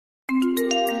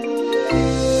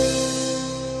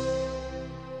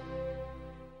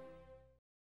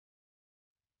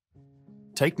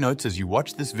Take notes as you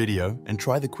watch this video and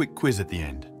try the quick quiz at the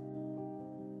end.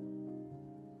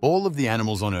 All of the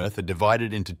animals on Earth are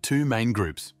divided into two main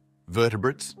groups,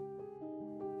 vertebrates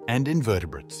and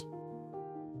invertebrates.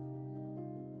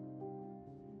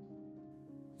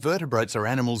 Vertebrates are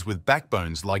animals with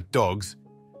backbones like dogs,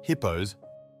 hippos,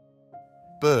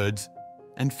 birds,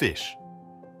 and fish.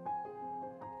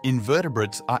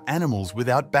 Invertebrates are animals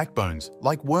without backbones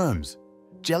like worms,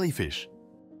 jellyfish,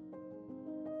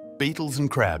 beetles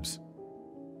and crabs.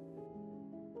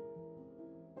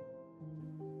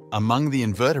 Among the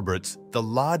invertebrates, the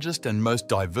largest and most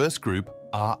diverse group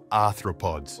are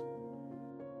arthropods.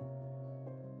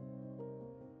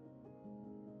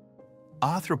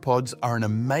 Arthropods are an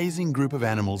amazing group of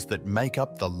animals that make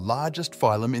up the largest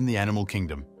phylum in the animal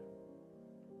kingdom.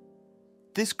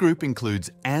 This group includes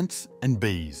ants and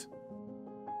bees,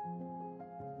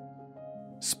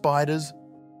 spiders,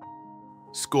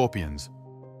 scorpions,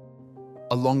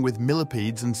 along with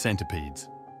millipedes and centipedes.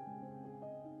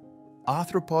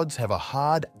 Arthropods have a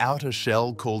hard outer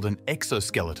shell called an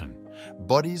exoskeleton,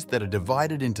 bodies that are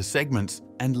divided into segments,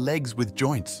 and legs with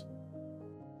joints.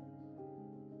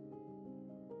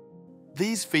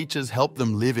 These features help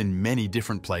them live in many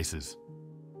different places.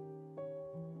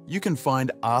 You can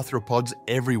find arthropods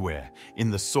everywhere,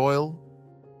 in the soil,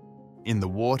 in the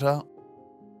water,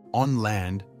 on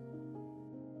land,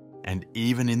 and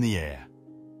even in the air.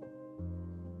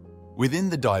 Within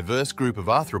the diverse group of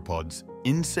arthropods,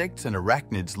 insects and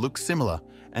arachnids look similar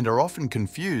and are often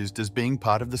confused as being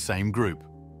part of the same group.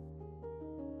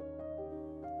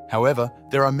 However,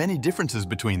 there are many differences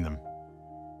between them.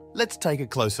 Let's take a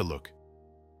closer look.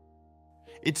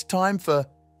 It's time for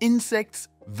insects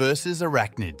versus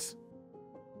arachnids.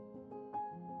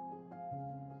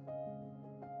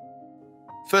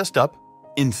 First up,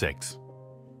 insects.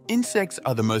 Insects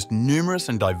are the most numerous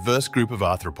and diverse group of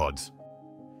arthropods.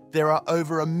 There are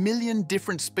over 1 million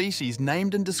different species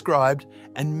named and described,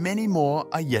 and many more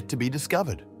are yet to be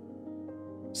discovered.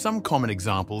 Some common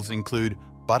examples include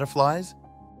butterflies,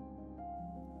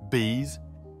 bees,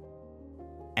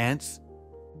 ants,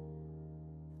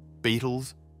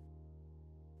 beetles,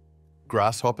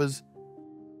 grasshoppers,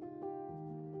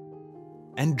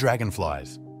 and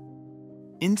dragonflies.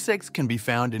 Insects can be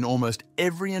found in almost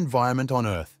every environment on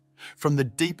Earth, from the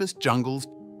deepest jungles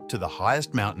to the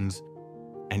highest mountains,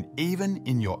 and even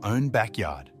in your own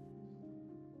backyard.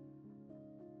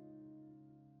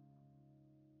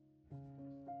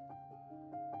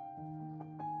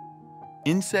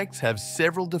 Insects have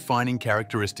several defining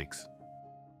characteristics.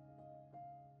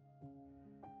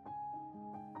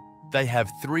 They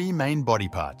have 3 main body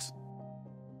parts: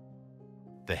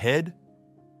 the head,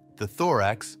 the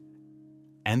thorax,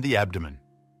 and the abdomen.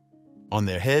 On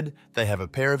their head, they have a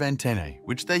pair of antennae,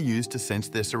 which they use to sense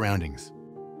their surroundings.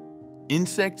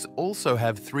 Insects also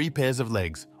have 3 pairs of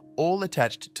legs, all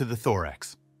attached to the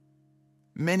thorax.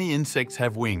 Many insects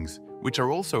have wings, which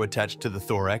are also attached to the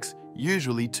thorax,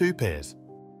 usually 2 pairs.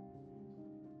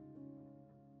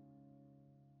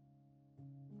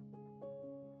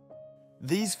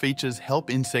 These features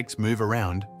help insects move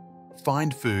around,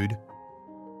 find food,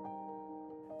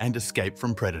 and escape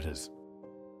from predators.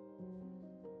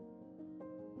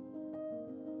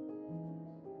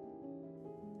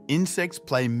 Insects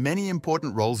play many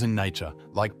important roles in nature,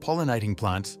 like pollinating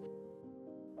plants,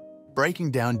 breaking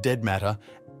down dead matter,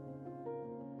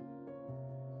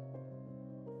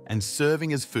 and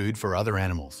serving as food for other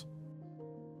animals.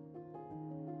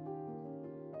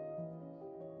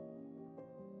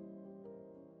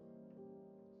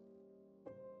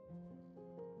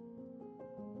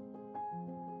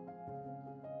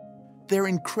 Their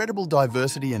incredible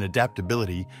diversity and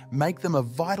adaptability make them a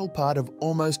vital part of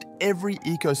almost every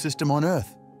ecosystem on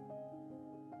Earth.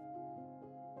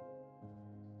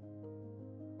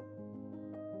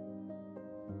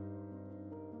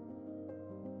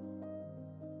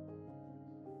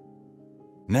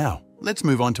 Now, let's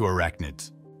move on to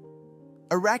arachnids.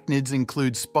 Arachnids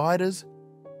include spiders,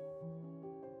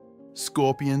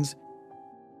 scorpions,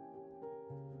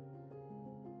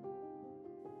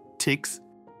 ticks,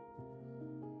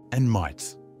 and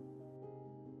mites.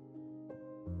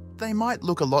 They might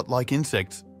look a lot like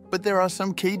insects, but there are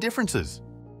some key differences.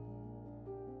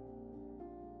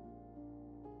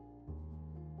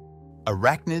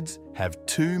 Arachnids have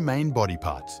 2 main body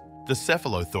parts, the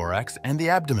cephalothorax and the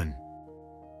abdomen.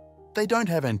 They don't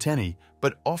have antennae,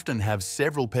 but often have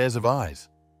several pairs of eyes.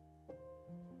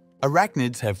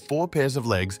 Arachnids have 4 pairs of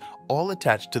legs, all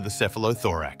attached to the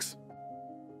cephalothorax.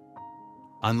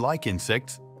 Unlike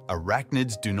insects,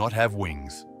 arachnids do not have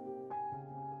wings.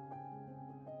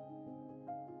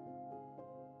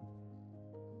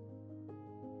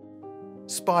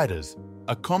 Spiders,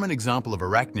 a common example of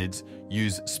arachnids,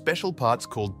 use special parts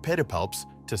called pedipalps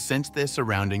to sense their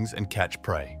surroundings and catch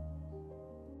prey.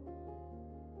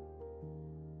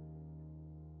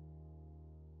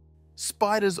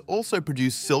 Spiders also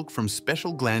produce silk from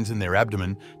special glands in their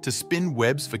abdomen to spin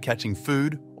webs for catching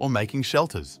food or making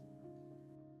shelters.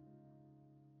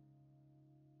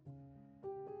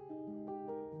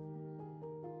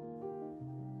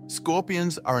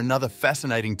 Scorpions are another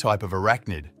fascinating type of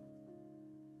arachnid.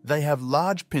 They have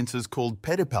large pincers called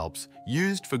pedipalps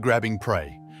used for grabbing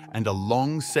prey, and a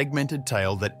long segmented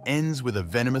tail that ends with a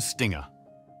venomous stinger.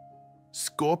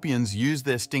 Scorpions use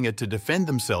their stinger to defend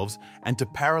themselves and to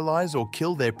paralyze or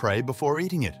kill their prey before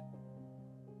eating it.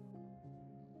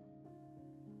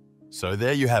 So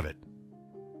there you have it.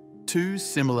 Two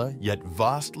similar yet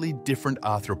vastly different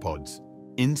arthropods,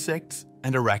 insects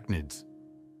and arachnids.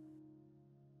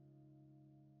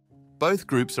 Both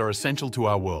groups are essential to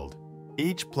our world,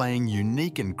 each playing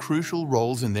unique and crucial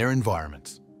roles in their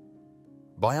environments.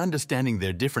 By understanding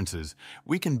their differences,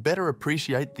 we can better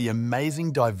appreciate the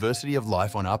amazing diversity of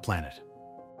life on our planet.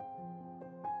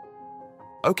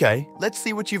 Okay, let's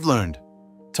see what you've learned.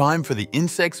 Time for the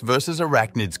Insects versus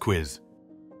Arachnids quiz.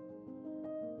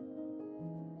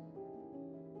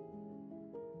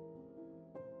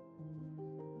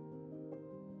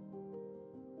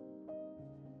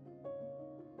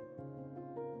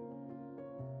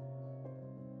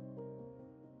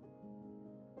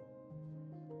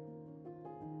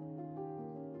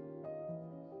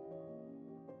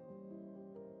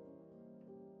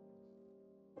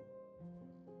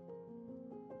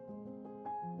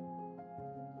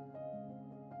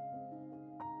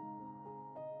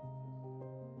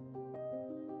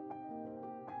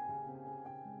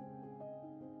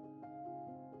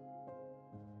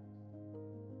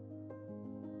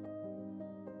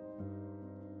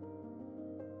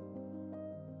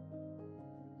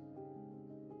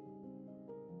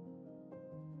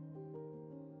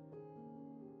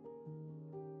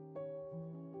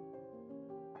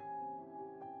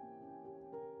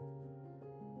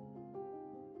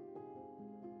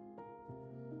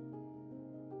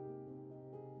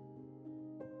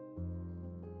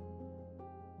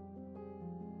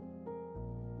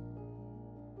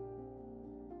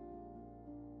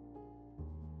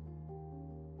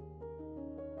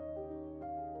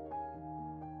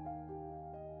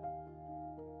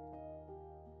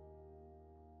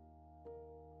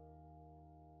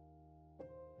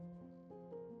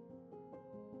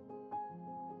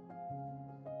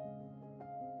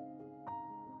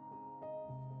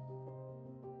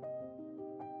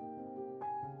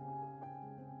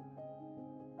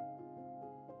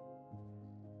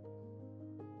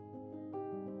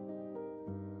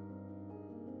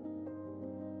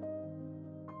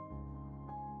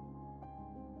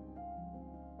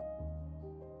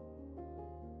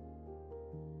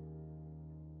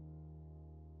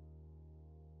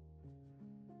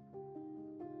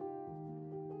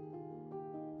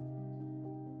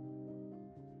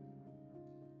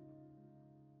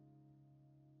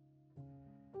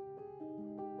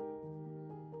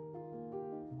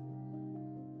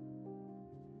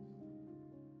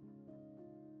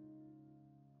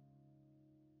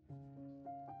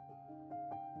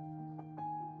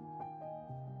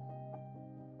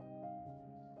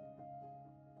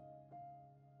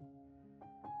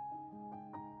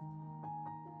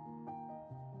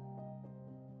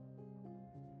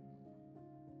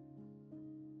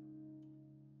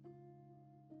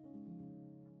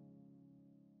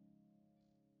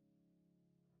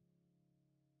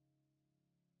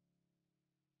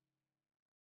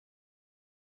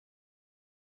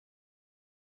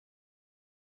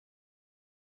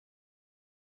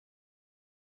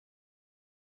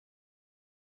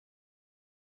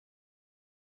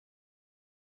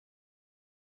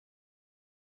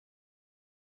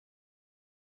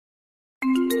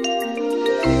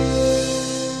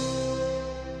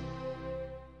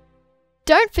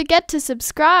 Don't forget to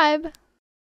subscribe.